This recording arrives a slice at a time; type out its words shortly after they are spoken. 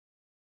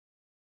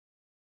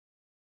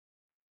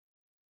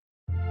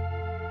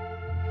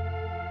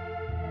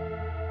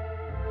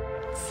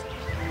experience?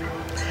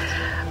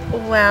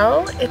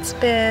 Well, it's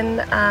been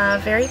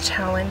very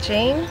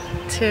challenging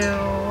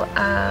to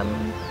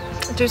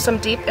do some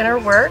deep inner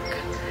work,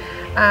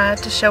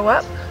 to show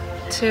up,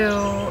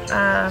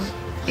 to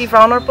be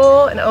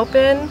vulnerable and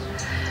open,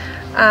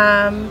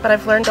 but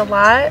I've learned a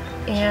lot,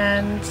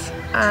 and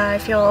I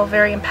feel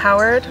very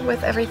empowered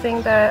with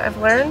everything that I've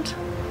learned.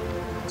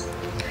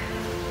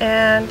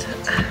 And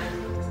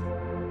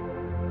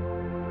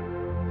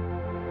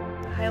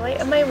the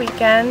highlight of my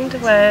weekend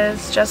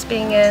was just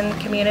being in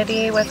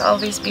community with all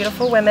these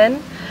beautiful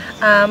women,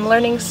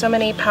 learning so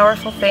many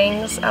powerful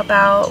things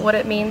about what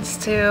it means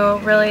to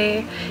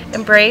really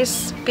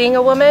embrace being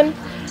a woman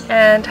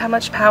and how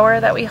much power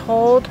that we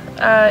hold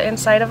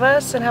inside of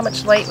us, and how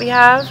much light we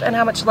have and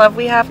how much love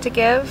we have to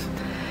give.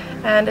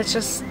 And it's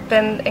just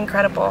been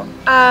incredible.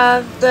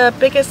 The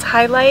biggest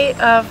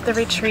highlight of the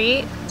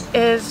retreat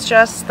is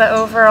just the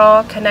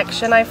overall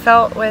connection I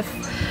felt with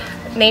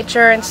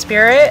nature and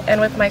spirit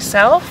and with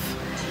myself,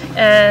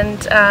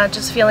 and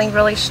just feeling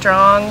really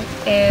strong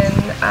in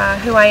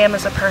who I am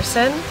as a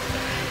person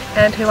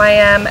and who I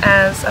am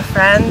as a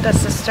friend, a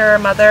sister, a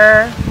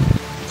mother.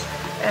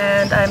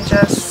 And I'm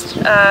just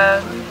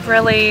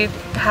really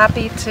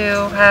happy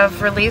to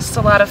have released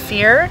a lot of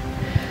fear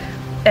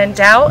and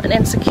doubt and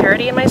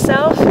insecurity in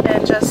myself,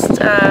 and just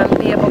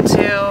be able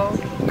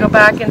to go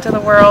back into the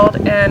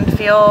world and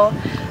feel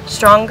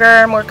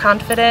stronger, more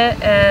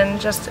confident, and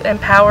just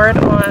empowered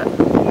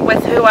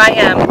with who I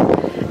am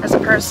as a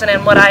person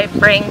and what I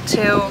bring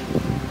to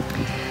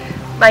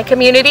my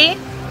community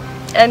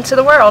and to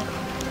the world.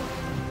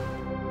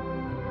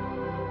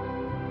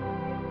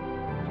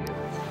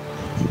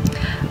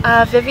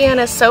 Vivian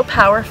is so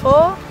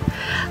powerful.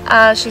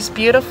 She's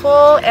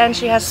beautiful, and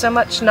she has so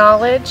much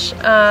knowledge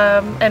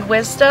and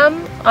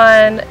wisdom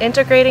on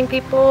integrating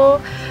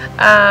people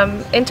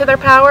into their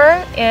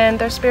power and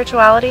their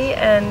spirituality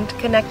and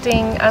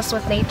connecting us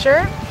with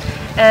nature.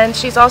 And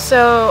she's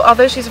also,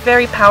 although she's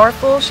very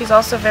powerful, she's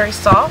also very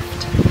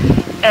soft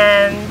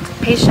and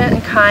patient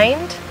and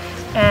kind,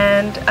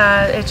 and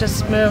it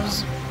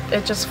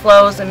just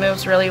flows and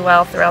moves really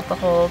well throughout the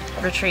whole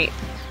retreat.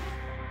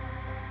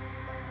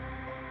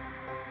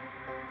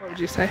 What would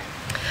you say?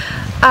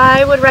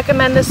 I would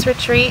recommend this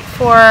retreat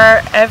for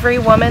every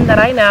woman that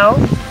I know.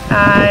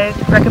 I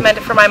recommend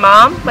it for my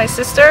mom, my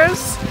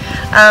sisters,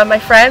 my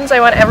friends. I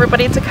want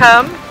everybody to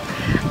come.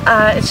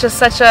 It's just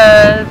such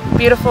a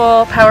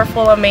beautiful,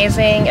 powerful,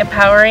 amazing,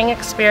 empowering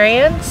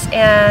experience,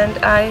 and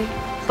I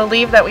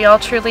believe that we all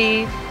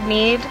truly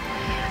need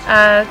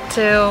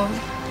to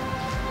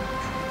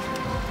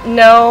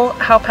know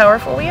how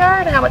powerful we are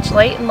and how much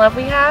light and love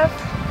we have.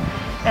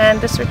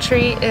 And this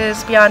retreat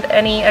is beyond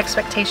any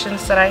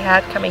expectations that I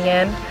had coming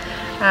in.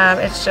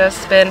 It's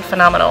just been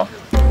phenomenal.